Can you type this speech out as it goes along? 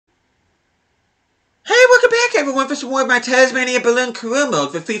everyone for some more of my Tasmania Berlin career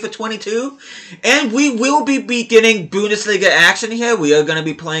mode for FIFA 22. And we will be beginning Bundesliga action here. We are going to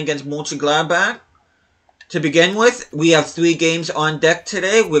be playing against Mönchengladbach. To begin with, we have 3 games on deck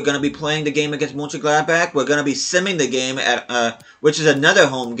today. We're going to be playing the game against Mönchengladbach. We're going to be simming the game, at which is another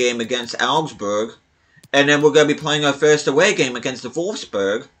home game against Augsburg. And then we're going to be playing our first away game against the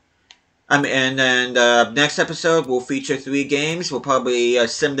Wolfsburg. And then next episode, we'll feature 3 games. We'll probably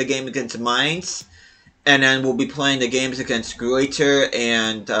sim the game against Mainz. And then we'll be playing the games against Greuther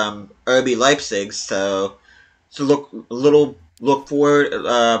and RB Leipzig. So look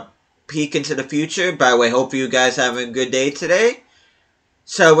forward, peek into the future. By the way, hope you guys have a good day today.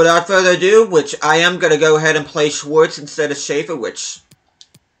 So without further ado, which I am going to go ahead and play Schwarz instead of Schaefer, which,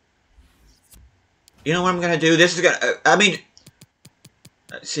 you know what I'm going to do? This is going to,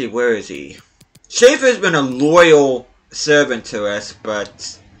 let's see, where is he? Schaefer's been a loyal servant to us,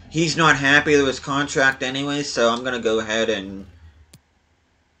 but he's not happy with his contract anyway, so I'm going to go ahead and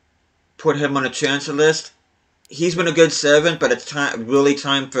put him on a transfer list. He's been a good servant, but it's really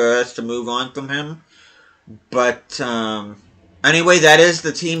time for us to move on from him. But, anyway, that is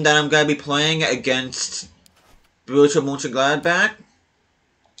the team that I'm going to be playing against Borussia Mönchengladbach.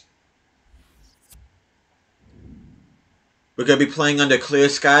 We're going to be playing under clear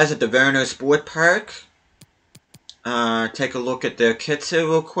skies at the Werner Sport Park. Take a look at their kits here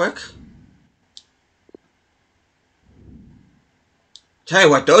real quick. Tell you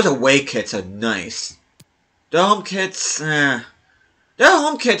what, those away kits are nice. The home kits,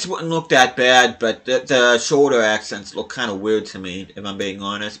 wouldn't look that bad, but the shoulder accents look kind of weird to me, if I'm being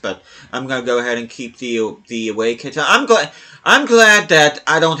honest. But I'm gonna go ahead and keep the away kits. I'm glad that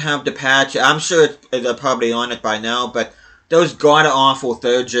I don't have the patch. I'm sure they're probably on it by now, but those god-awful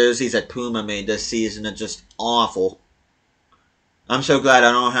third jerseys that Puma made this season are just awful. I'm so glad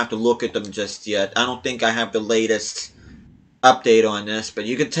I don't have to look at them just yet. I don't think I have the latest update on this, but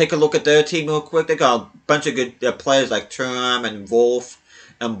you can take a look at their team real quick. They got a bunch of good players like Thuram and Wolf.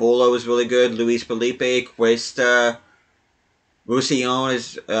 And Bolo is really good. Luis Felipe, Cuesta, Roussillon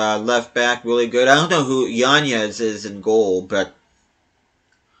is left back, really good. I don't know who Yanez is in goal, but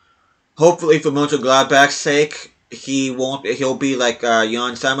hopefully for Mönchengladbach's sake, he'll be like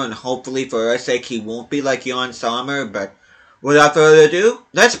Jan Sommer, and hopefully for our sake, he won't be like Jan Sommer. But without further ado,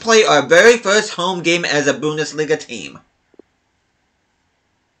 let's play our very first home game as a Bundesliga team.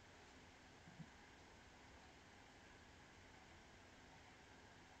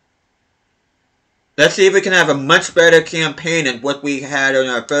 Let's see if we can have a much better campaign than what we had on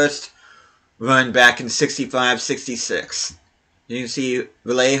our first run back in 65-66. You can see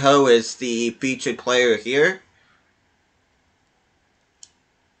Vallejo is the featured player here.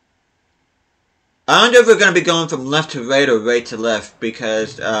 I wonder if we're going to be going from left to right or right to left,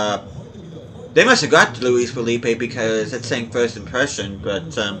 because they must have got Luis Felipe because it's saying first impression,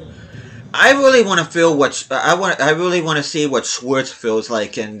 but I really want to feel what I really want to see what Schwarz feels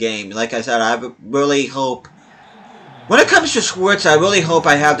like in game. Like I said, I really hope when it comes to Schwarz, I really hope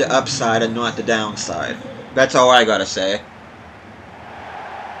I have the upside and not the downside. That's all I gotta say.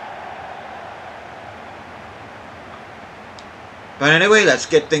 But anyway, let's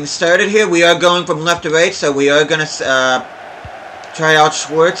get things started here. We are going from left to right, so we are gonna try out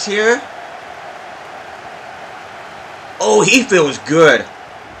Schwarz here. Oh, he feels good.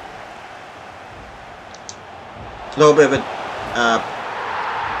 A little bit of an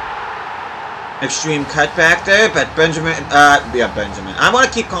extreme cutback there, but Benjamin, Benjamin. I want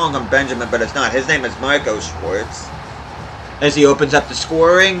to keep calling him Benjamin, but it's not. His name is Marco Schwarz. As he opens up the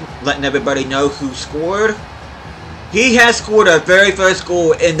scoring, letting everybody know who scored. He has scored our very first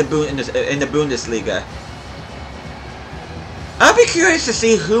goal in the Bundesliga. I'll be curious to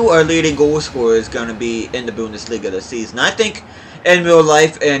see who our leading goal scorer is going to be in the Bundesliga this season. I think in real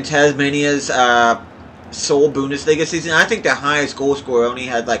life, in Tasmania's sole Bundesliga season, I think the highest goal scorer only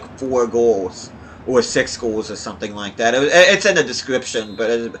had like 4 goals or 6 goals or something like that. It's in the description, but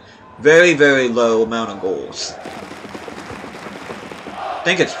it's a very, very low amount of goals. I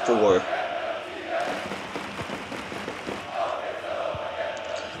think it's 4.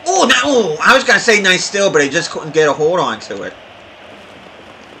 Oh, no! I was gonna say nice still, but he just couldn't get a hold on to it.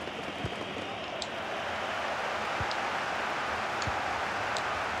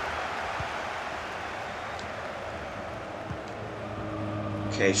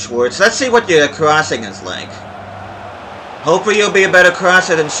 Okay, Schwarz. Let's see what your crossing is like. Hopefully you'll be a better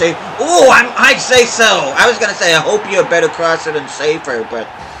crosser than Schaefer. Oh, I'd say so. I was going to say I hope you're a better crosser than Schaefer, but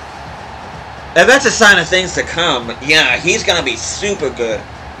if that's a sign of things to come, yeah, he's going to be super good.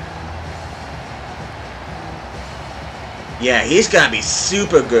 Yeah, he's gonna be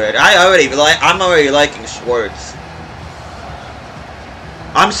super good. I'm already liking Schwarz.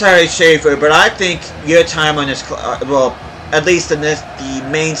 I'm sorry, Schaefer, but I think your time on this, well, at least in the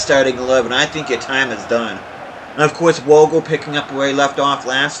main starting 11, I think your time is done. And of course, Vogel picking up where he left off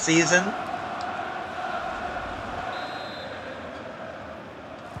last season.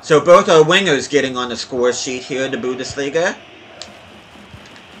 So both our wingers getting on the score sheet here in the Bundesliga.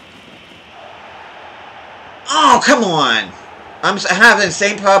 Oh, come on! I'm having the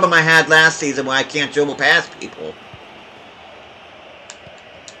same problem I had last season where I can't dribble past people.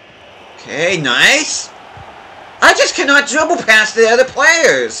 Okay, nice. I just cannot dribble past the other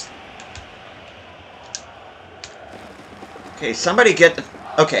players. Okay, somebody get the...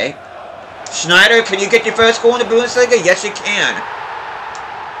 Okay. Schneider, can you get your first goal in the Bundesliga? Yes, you can.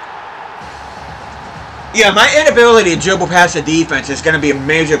 Yeah, my inability to dribble past the defense is going to be a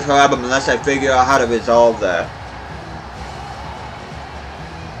major problem unless I figure out how to resolve that.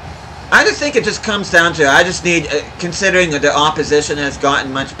 I just think it just comes down to, I just need, considering that the opposition has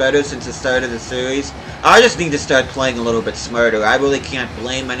gotten much better since the start of the series, I just need to start playing a little bit smarter. I really can't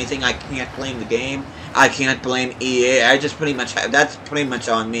blame anything. I can't blame the game. I can't blame EA. I just pretty much have, that's pretty much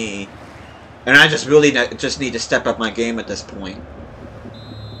on me. And I just really just need to step up my game at this point.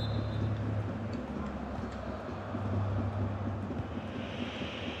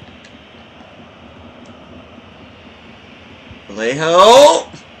 Vallejo!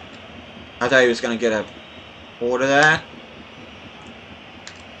 I thought he was going to get a hold of that.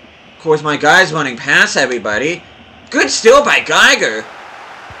 Of course, my guy's running past everybody. Good steal by Geiger.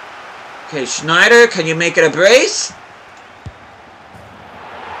 Okay, Schneider, can you make it a brace?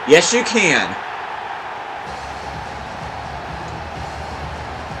 Yes, you can.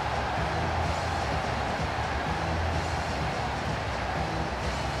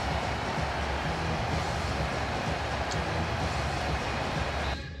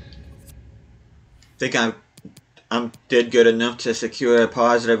 I think I did good enough to secure a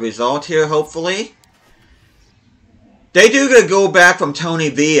positive result here, hopefully. They do get a goal back from Tony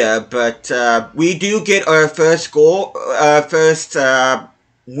Villa, but we do get our first goal, first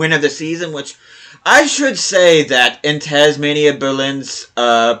win of the season, which I should say that in Tasmania Berlin's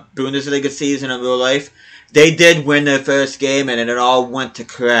Bundesliga season in real life, they did win their first game and it all went to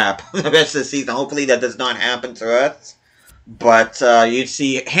crap the rest of the season. Hopefully that does not happen to us. But you'd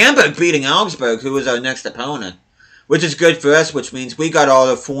see Hamburg beating Augsburg, who was our next opponent. Which is good for us, which means we got all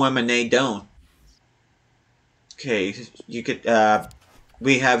the form and they don't. Okay, you could,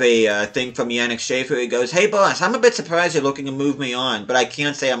 we have a thing from Yannick Schaefer. He goes, "Hey boss, I'm a bit surprised you're looking to move me on, but I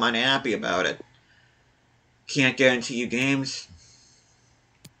can't say I'm unhappy about it. Can't guarantee you games.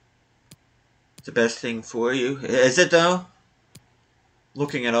 It's the best thing for you. Is it though?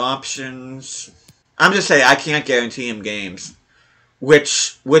 Looking at options. I'm just saying I can't guarantee him games.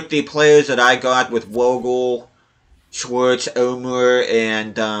 Which, with the players that I got with Vogel, Schwarz, Omer,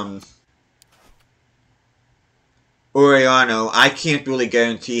 and Oriano, I can't really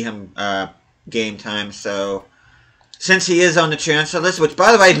guarantee him game time, so since he is on the transfer list, which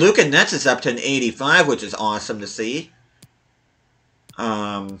by the way, Luka Netz is up to an 85, which is awesome to see.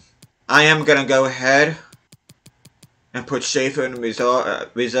 I am gonna go ahead and put Schaefer in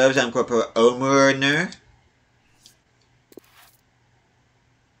reserves. I'm gonna put Omer in there.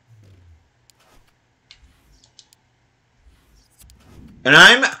 And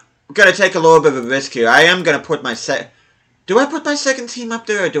I'm gonna take a little bit of a risk here. I am gonna put my do I put my second team up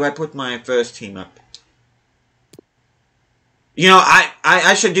there, or do I put my first team up? You know,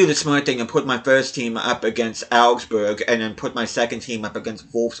 I should do the smart thing and put my first team up against Augsburg, and then put my second team up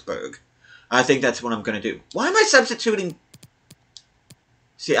against Wolfsburg. I think that's what I'm gonna do. Why am I substituting?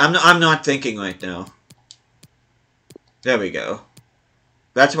 See, I'm not thinking right now. There we go.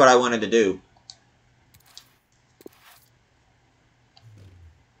 That's what I wanted to do.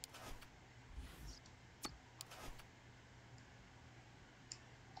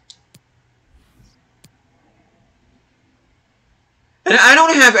 And I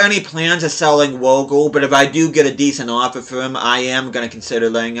don't have any plans of selling Vogel, but if I do get a decent offer for him, I am going to consider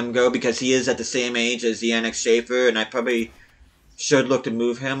letting him go because he is at the same age as Yannick Schaefer, and I probably should look to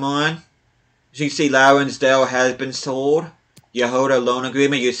move him on. As you can see, Lawrensdale has been sold. Yehoda loan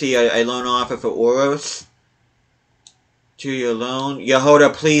agreement. You see a loan offer for Oros. 2-year loan.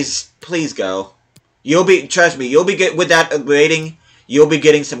 Yehoda, please go. You'll be, trust me, you'll be with that rating, you'll be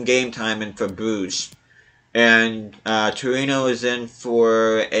getting some game time in for Bruges. And Torino is in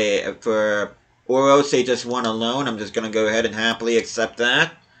for Oros. They just won a loan. I'm just gonna go ahead and happily accept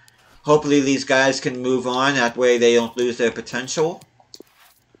that. Hopefully these guys can move on. That way they don't lose their potential.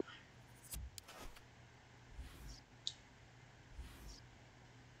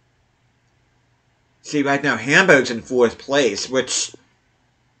 See, right now, Hamburg's in 4th place, which,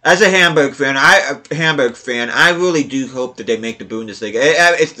 as a Hamburg fan, I really do hope that they make the Bundesliga.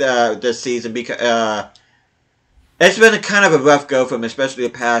 It's this season because it's been a kind of a rough go for them, especially the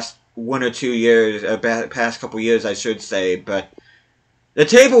past 1 or 2 years, past couple years, I should say. But the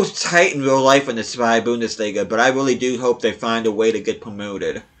table's tight in real life in the Zwei Bundesliga, but I really do hope they find a way to get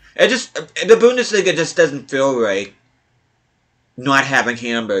promoted. The Bundesliga just doesn't feel right not having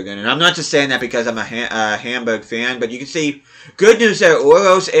Hamburg in it. I'm not just saying that because I'm a Hamburg fan, but you can see good news there.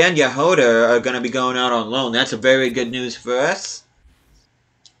 Oros and Yehoda are going to be going out on loan. That's a very good news for us.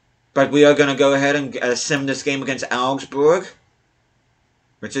 But we are going to go ahead and sim this game against Augsburg,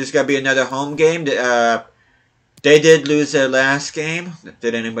 which is going to be another home game. They did lose their last game.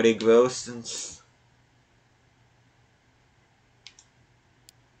 Did anybody grow since?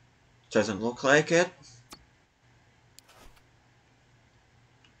 Doesn't look like it.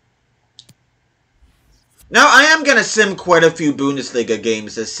 Now, I am going to sim quite a few Bundesliga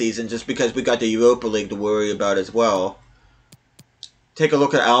games this season just because we got the Europa League to worry about as well. Take a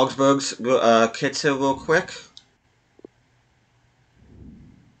look at Augsburg's kits here real quick.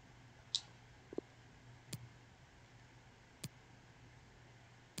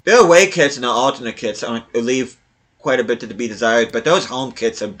 Their away kits and the alternate kits leave quite a bit to be desired, but those home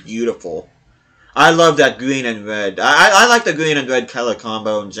kits are beautiful. I love that green and red. I like the green and red color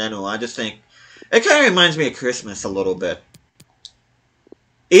combo in general. I just think it kind of reminds me of Christmas a little bit.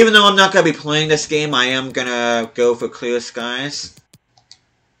 Even though I'm not going to be playing this game, I am going to go for clear skies.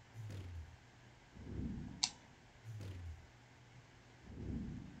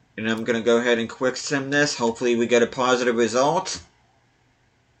 And I'm going to go ahead and quick sim this. Hopefully we get a positive result.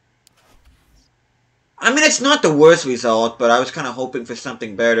 I mean, it's not the worst result, but I was kind of hoping for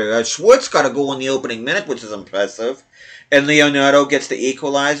something better. Schwarz got a goal in the opening minute, which is impressive. And Leonardo gets the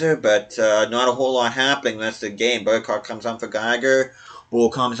equalizer, but not a whole lot happening the rest of the game. Burkhardt comes on for Geiger. Bull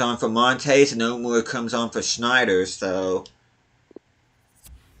comes on for Montes, and Omur comes on for Schneider, so...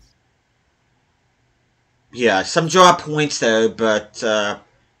 yeah, some draw points there, but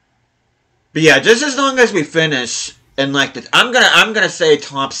yeah, just as long as we finish... and like I'm gonna say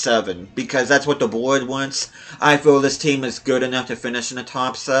top 7 because that's what the board wants. I feel this team is good enough to finish in the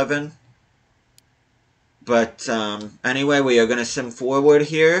top 7. But anyway, we are gonna sim forward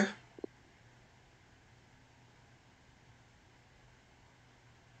here.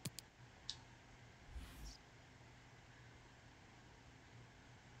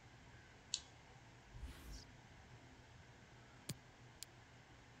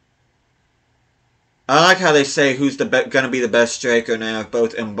 I like how they say who's gonna be the best striker now.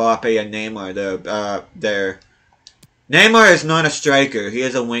 Both Mbappe and Neymar. They're Neymar is not a striker. He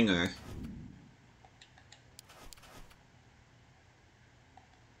is a winger.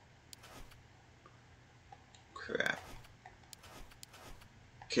 Crap.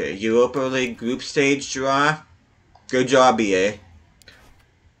 Okay, Europa League group stage draw. Good job, EA.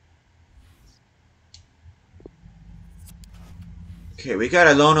 Okay, we got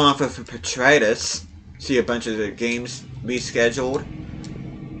a loan offer for Petritus. See a bunch of the games rescheduled.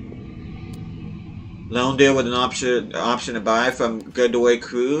 Loan deal with an option to buy from Godoy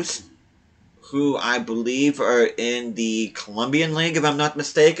Cruz, who I believe are in the Colombian League, if I'm not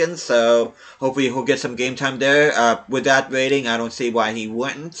mistaken. So hopefully he'll get some game time there. With that rating, I don't see why he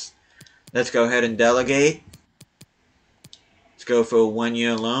wouldn't. Let's go ahead and delegate. Let's go for a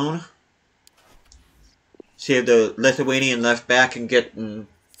 1-year loan. See if the Lithuanian left back can get and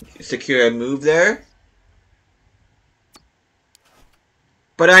secure a move there.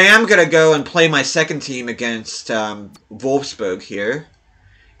 But I am going to go and play my second team against Wolfsburg here.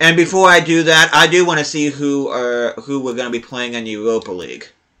 And before I do that, I do want to see who we're going to be playing in the Europa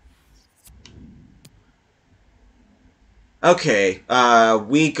League. Okay,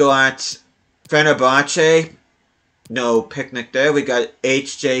 we got Fenerbahce. No picnic there. We got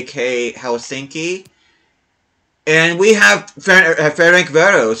HJK Helsinki. And we have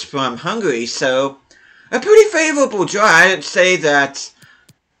Ferencváros from Hungary, so a pretty favorable draw. I'd say that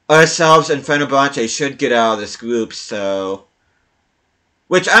ourselves and Fenerbahce should get out of this group, so...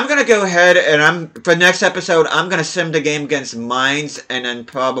 which I'm going to go ahead and for next episode, I'm going to sim the game against Mainz and then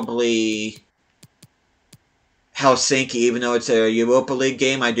probably Helsinki. Even though it's a Europa League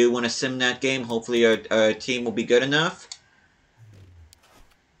game, I do want to sim that game. Hopefully our team will be good enough.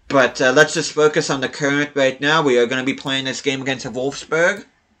 But let's just focus on the current right now. We are going to be playing this game against Wolfsburg.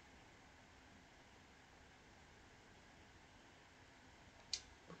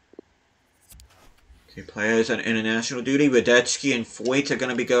 Okay, players on international duty. Radetsky and Foyt are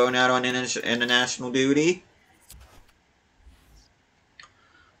going to be going out on international duty.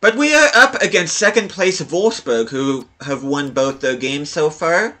 But we are up against second place Wolfsburg, who have won both their games so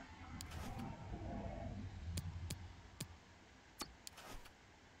far.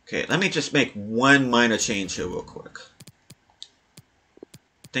 Okay, let me just make one minor change here real quick.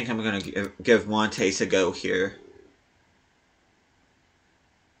 I think I'm going to give Montes a go here.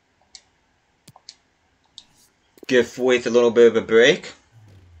 Give Foyth a little bit of a break.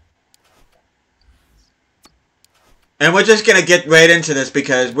 And we're just going to get right into this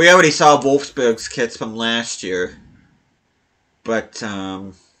because we already saw Wolfsburg's kits from last year. But,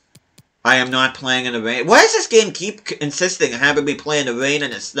 I am not playing in the rain. Why does this game keep insisting on having me play in the rain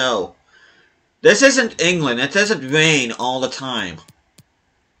and the snow? This isn't England. It doesn't rain all the time.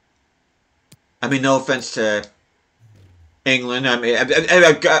 I mean, no offense to England. I mean,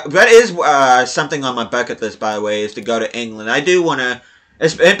 that is something on my bucket list, by the way, is to go to England. I do want to,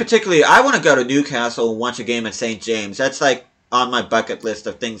 in particular, I want to go to Newcastle and watch a game at St. James. That's like on my bucket list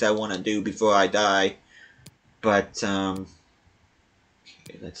of things I want to do before I die. But, okay,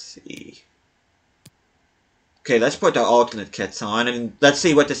 let's see. Okay, let's put the alternate kits on, and let's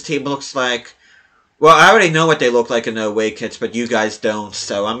see what this team looks like. Well, I already know what they look like in the away kits, but you guys don't,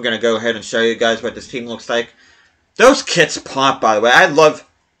 so I'm going to go ahead and show you guys what this team looks like. Those kits pop, by the way. I love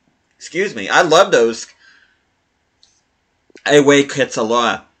those away kits a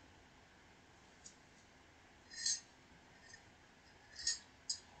lot.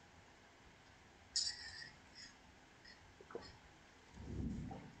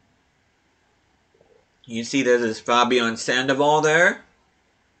 You see there's this Fabian Sandoval there.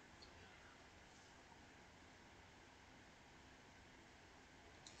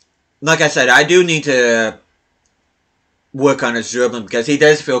 Like I said, I do need to work on his dribbling because he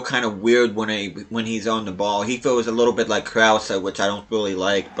does feel kind of weird when he's on the ball. He feels a little bit like Krause, which I don't really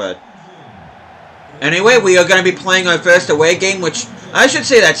like, but anyway, we are going to be playing our first away game, which I should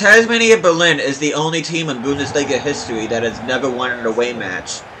say that Tasmania Berlin is the only team in Bundesliga history that has never won an away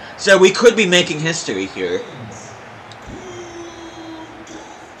match. So we could be making history here.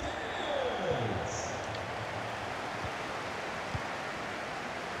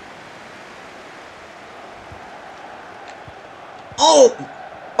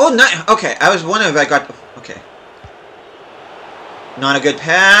 Oh, nice. Okay, I was wondering if I got... Okay. Not a good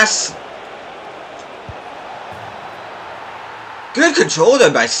pass. Good control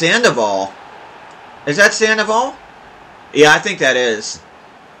there by Sandoval. Is that Sandoval? Yeah, I think that is.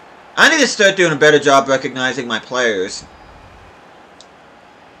 I need to start doing a better job recognizing my players.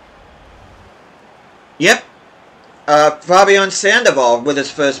 Yep. Fabian Sandoval with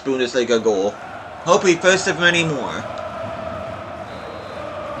his first Bundesliga goal. Hopefully first of many more.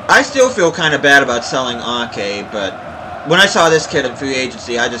 I still feel kind of bad about selling Ake, but when I saw this kid in free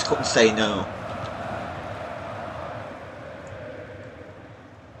agency, I just couldn't say no.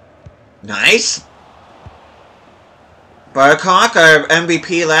 Nice. Barcock, our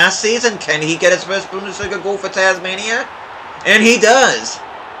MVP last season, can he get his first Bundesliga goal for Tasmania? And he does.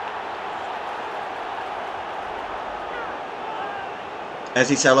 As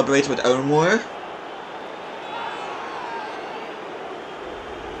he celebrates with Omar.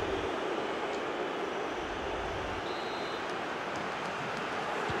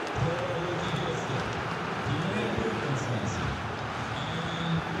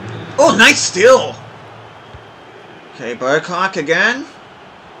 Oh, nice steal! Okay, Barcock again.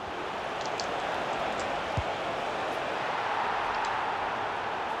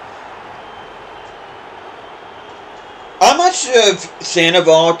 I'm not sure if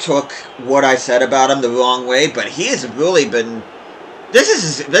Sandoval took what I said about him the wrong way, but he has really been...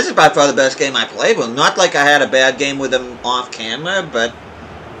 This is by far the best game I played with him. Not like I had a bad game with him off camera, but...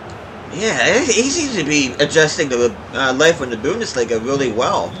 Yeah, he seems to be adjusting to life in the Bundesliga really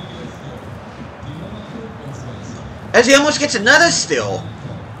well. As he almost gets another steal.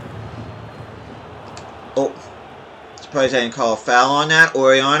 Oh. Surprised I didn't call a foul on that.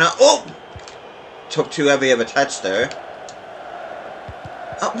 Oriana. Oh! Took too heavy of a touch there.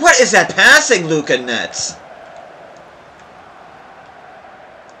 What is that passing, Luca Nets?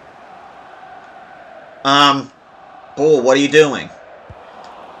 Bull, what are you doing?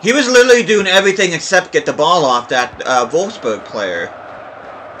 He was literally doing everything except get the ball off that Wolfsburg player.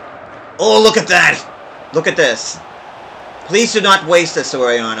 Oh, look at that! Look at this. Please do not waste this,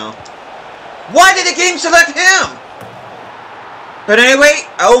 Oriano. Why did the game select him? But anyway,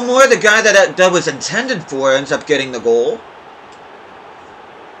 Elmore, the guy that was intended for, ends up getting the goal.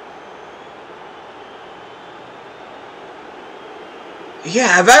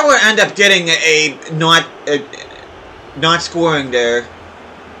 Yeah, if I were to end up getting not scoring there,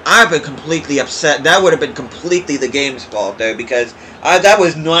 I've been completely upset. That would have been completely the game's fault there, because that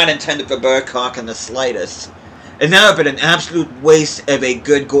was not intended for Burcock in the slightest. And that would have been an absolute waste of a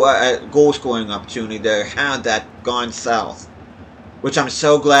good goal-scoring opportunity there had that gone south. Which I'm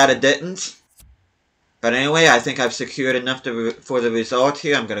so glad it didn't. But anyway, I think I've secured enough for the result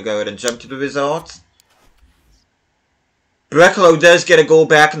here. I'm going to go ahead and jump to the results. Brekalo does get a goal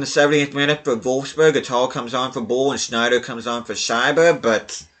back in the 70th minute for Wolfsburg. Atal comes on for Bull and Schneider comes on for Scheiber.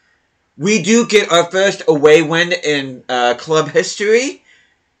 But we do get our first away win in club history.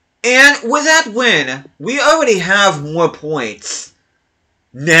 And with that win, we already have more points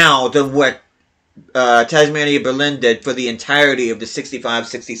now than what Tasmania Berlin did for the entirety of the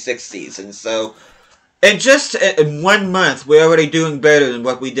 65-66 season. So, in just in 1 month, we're already doing better than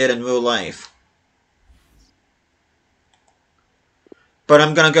what we did in real life. But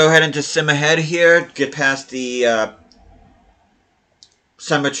I'm going to go ahead and just sim ahead here, get past the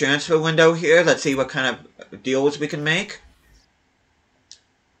summer transfer window here. Let's see what kind of deals we can make.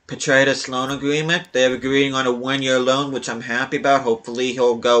 Petraeus loan agreement. They're agreeing on a 1-year loan, which I'm happy about. Hopefully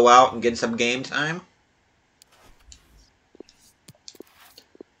he'll go out and get some game time.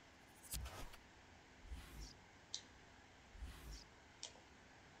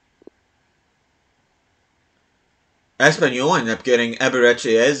 Espanyol ended up getting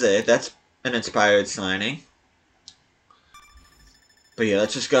Eberechieze. That's an inspired signing. But yeah,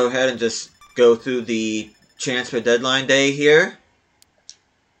 let's just go ahead and just go through the transfer deadline day here.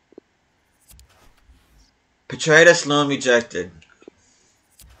 Petraeus loan rejected.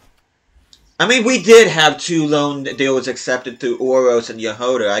 I mean, we did have 2 loan deals accepted through Oros and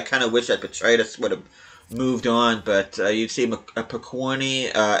Yehoda. I kind of wish that Petraeus would have moved on, but you see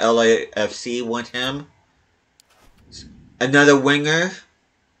Picorni, LAFC want him. Another winger.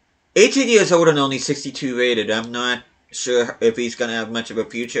 18 years old and only 62 rated. I'm not sure if he's going to have much of a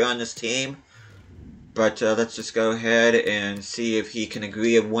future on this team. But let's just go ahead and see if he can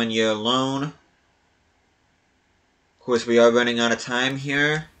agree a 1-year loan. Of course, we are running out of time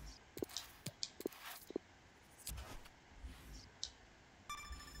here.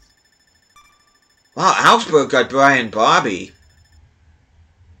 Wow, Augsburg got Brian Bobby.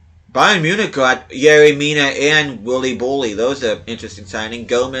 Bayern Munich got Yerry Mina and Willy Bolly. Those are interesting signings.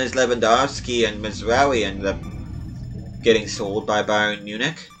 Gomez, Lewandowski, and Mizraoui ended up getting sold by Bayern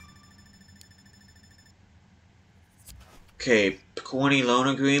Munich. Okay, Picorni loan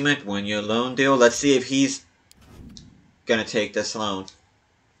agreement, 1-year loan deal. Let's see if he's gonna take this loan.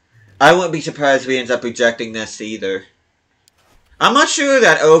 I wouldn't be surprised if he ends up rejecting this either. I'm not sure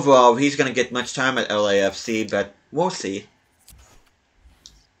that overall he's gonna get much time at LAFC, but we'll see.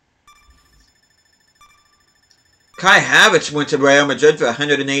 Kai Havertz went to Real Madrid for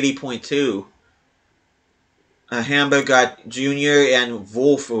 180.2. Hamburg got Junior and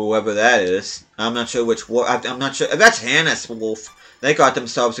Wolf, or whoever that is. I'm not sure which Wolf. I'm not sure. That's Hannes Wolf. They got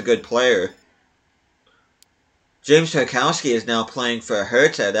themselves a good player. James Tarkowski is now playing for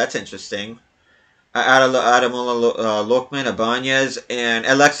Hertha. That's interesting. Ademola Lookman, Ibanez, and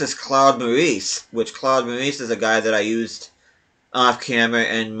Alexis Claude Maurice. Which Claude Maurice is a guy that I used off camera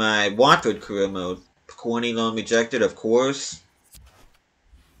in my Watford career mode. Corny loan rejected, of course.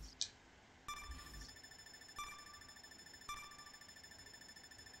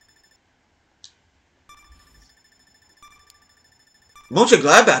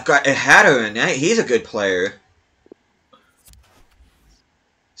 Mönchengladbach got a Hatter in. He's a good player.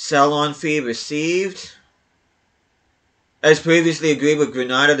 Sell-on fee received. As previously agreed with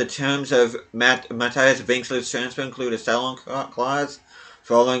Granada, the terms of Matthias Winkler's transfer include a sell-on clause.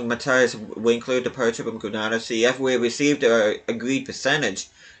 Following Matthias Winkler departure from Granada CF, we received our agreed percentage,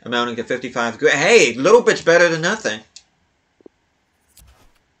 amounting to 55 grand. Hey, a little bit's better than nothing.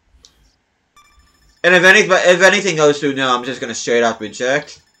 And if anything goes through now, I'm just going to straight out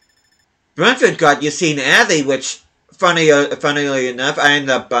reject. Brentford got Yassine Ali, which, funnily enough, I ended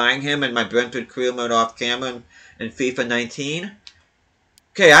up buying him in my Brentford career mode off camera in FIFA 19.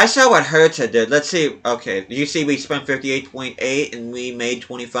 Okay, I saw what Hertha did. Let's see. Okay, you see we spent 58.8 and we made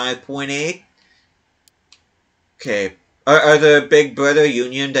 25.8. Okay, are the Big Brother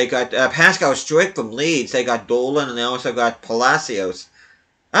Union, they got Pascal Struijk from Leeds. They got Dolan and they also got Palacios.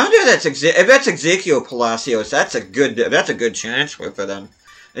 I wonder if that's Ezekiel Palacios. That's a good transfer for them.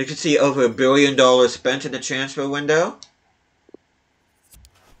 You can see over $1 billion spent in the transfer window.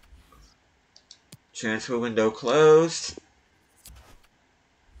 Transfer window closed.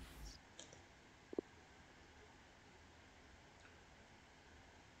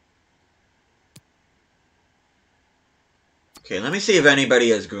 Okay, let me see if anybody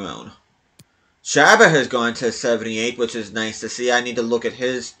has grown. Schreiber has gone to 78, which is nice to see. I need to look at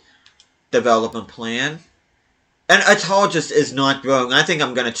his development plan. And Atal just is not growing. I think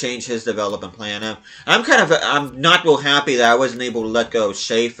I'm going to change his development plan. I'm not real happy that I wasn't able to let go of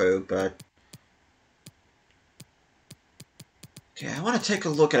Schaefer, but... Okay, I want to take a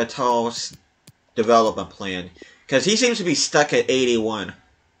look at Atal's development plan. Because he seems to be stuck at 81.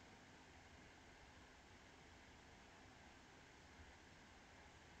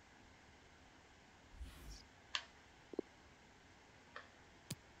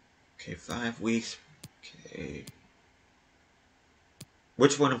 Okay, 5 weeks. Okay.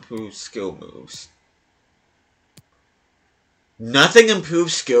 Which one improves skill moves? Nothing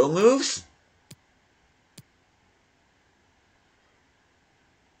improves skill moves?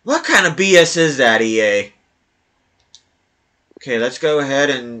 What kind of BS is that, EA? Okay, let's go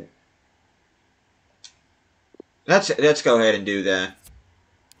ahead and... Let's go ahead and do that.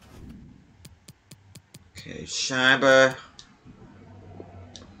 Okay, Schreiber.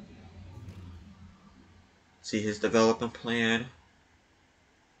 See his development plan.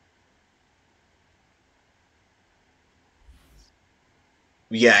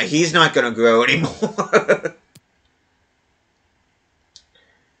 Yeah, he's not gonna grow anymore.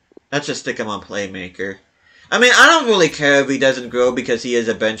 Let's just stick him on Playmaker. I mean, I don't really care if he doesn't grow because he is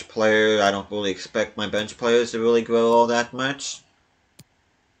a bench player. I don't really expect my bench players to really grow all that much.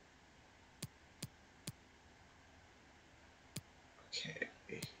 Okay.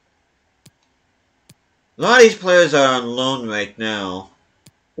 A lot of these players are on loan right now.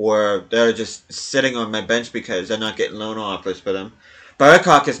 Or they're just sitting on my bench because they're not getting loan offers for them.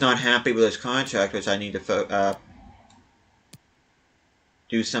 Barcock is not happy with his contract, which I need to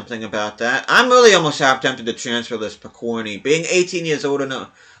do something about that. I'm really almost half tempted to transfer this Picorni. Being 18 years old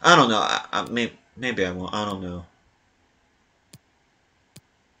enough, I don't know. Maybe I won't. I don't know.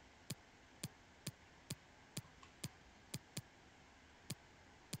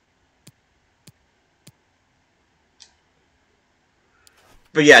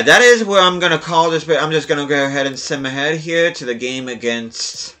 But yeah, that is where I'm going to call this. But I'm just going to go ahead and sim ahead here to the game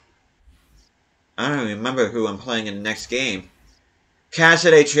against... I don't even remember who I'm playing in the next game.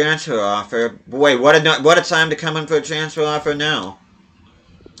 Cassidy transfer offer. Wait, what a time to come in for a transfer offer now.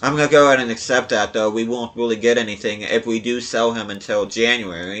 I'm going to go ahead and accept that, though. We won't really get anything if we do sell him until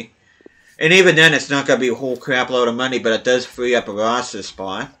January. And even then, it's not going to be a whole crap load of money, but it does free up a roster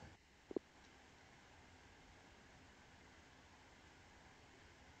spot.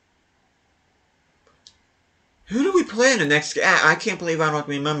 Who do we play in the next game? I can't believe I don't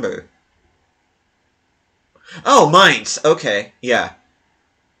remember. Oh, Mainz. Okay, yeah.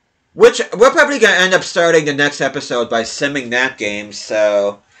 Which, we're probably going to end up starting the next episode by simming that game,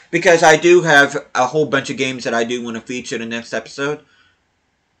 so... Because I do have a whole bunch of games that I do want to feature in the next episode.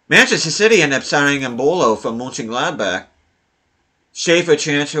 Manchester City ended up signing Mbolo from Mönchengladbach. Schaefer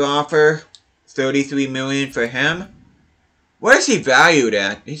transfer offer, $33 million for him. What is he valued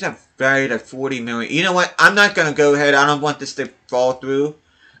at? He's valued at $40 million. You know what? I'm not going to go ahead. I don't want this to fall through.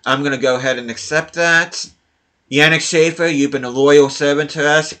 I'm going to go ahead and accept that. Yannick Schaefer, you've been a loyal servant to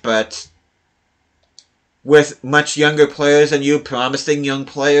us, but with much younger players than you, promising young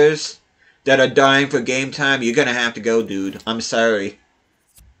players that are dying for game time, you're going to have to go, dude. I'm sorry.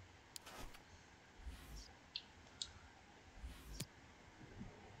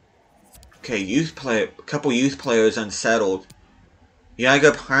 Okay, a couple youth players unsettled.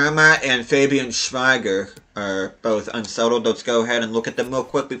 Jakob Harma and Fabian Schweiger are both unsettled. Let's go ahead and look at them real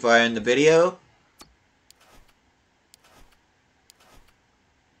quick before I end the video.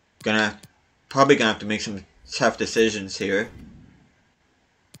 Probably gonna have to make some tough decisions here.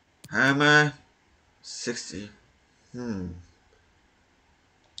 Harma, 60.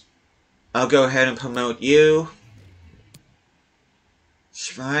 I'll go ahead and promote you.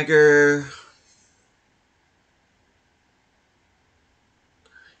 Schweiger.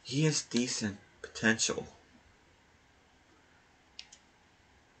 He has decent potential.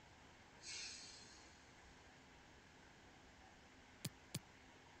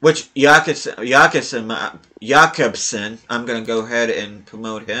 Which, Jakobsen, I'm going to go ahead and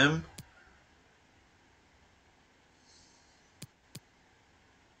promote him.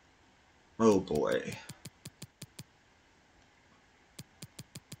 Oh boy.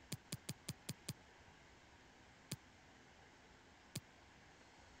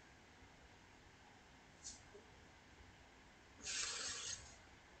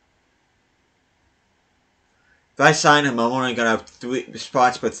 If I sign him, I'm only going to have 3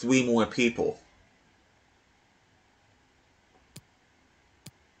 spots for 3 more people.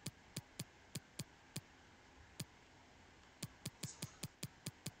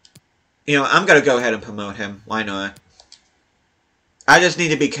 You know, I'm going to go ahead and promote him. Why not? I just need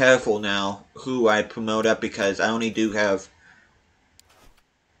to be careful now who I promote up because I only do have...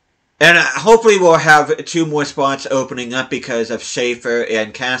 And hopefully we'll have 2 more spots opening up because of Schaefer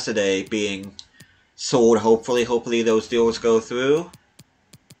and Cassidy being sold. Hopefully those deals go through.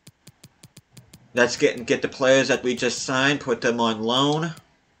 Let's get the players that we just signed, put them on loan.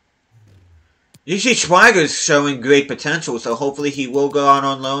 Usually Schweiger's showing great potential, so hopefully he will go out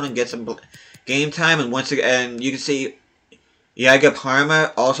on loan and get some game time. And once again, you can see Jager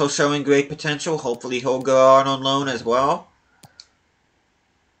Parma also showing great potential. Hopefully he'll go out on loan as well.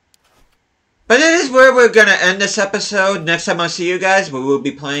 But it is where we're going to end this episode. Next time I see you guys, we will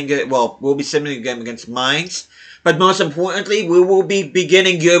be playing it. Well, we'll be simming again against Mainz. But most importantly, we will be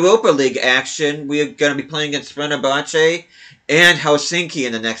beginning Europa League action. We are going to be playing against Fenerbahce and Helsinki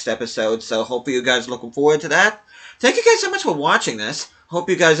in the next episode. So hopefully you guys are looking forward to that. Thank you guys so much for watching this. Hope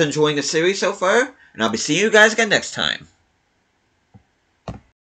you guys are enjoying the series so far. And I'll be seeing you guys again next time.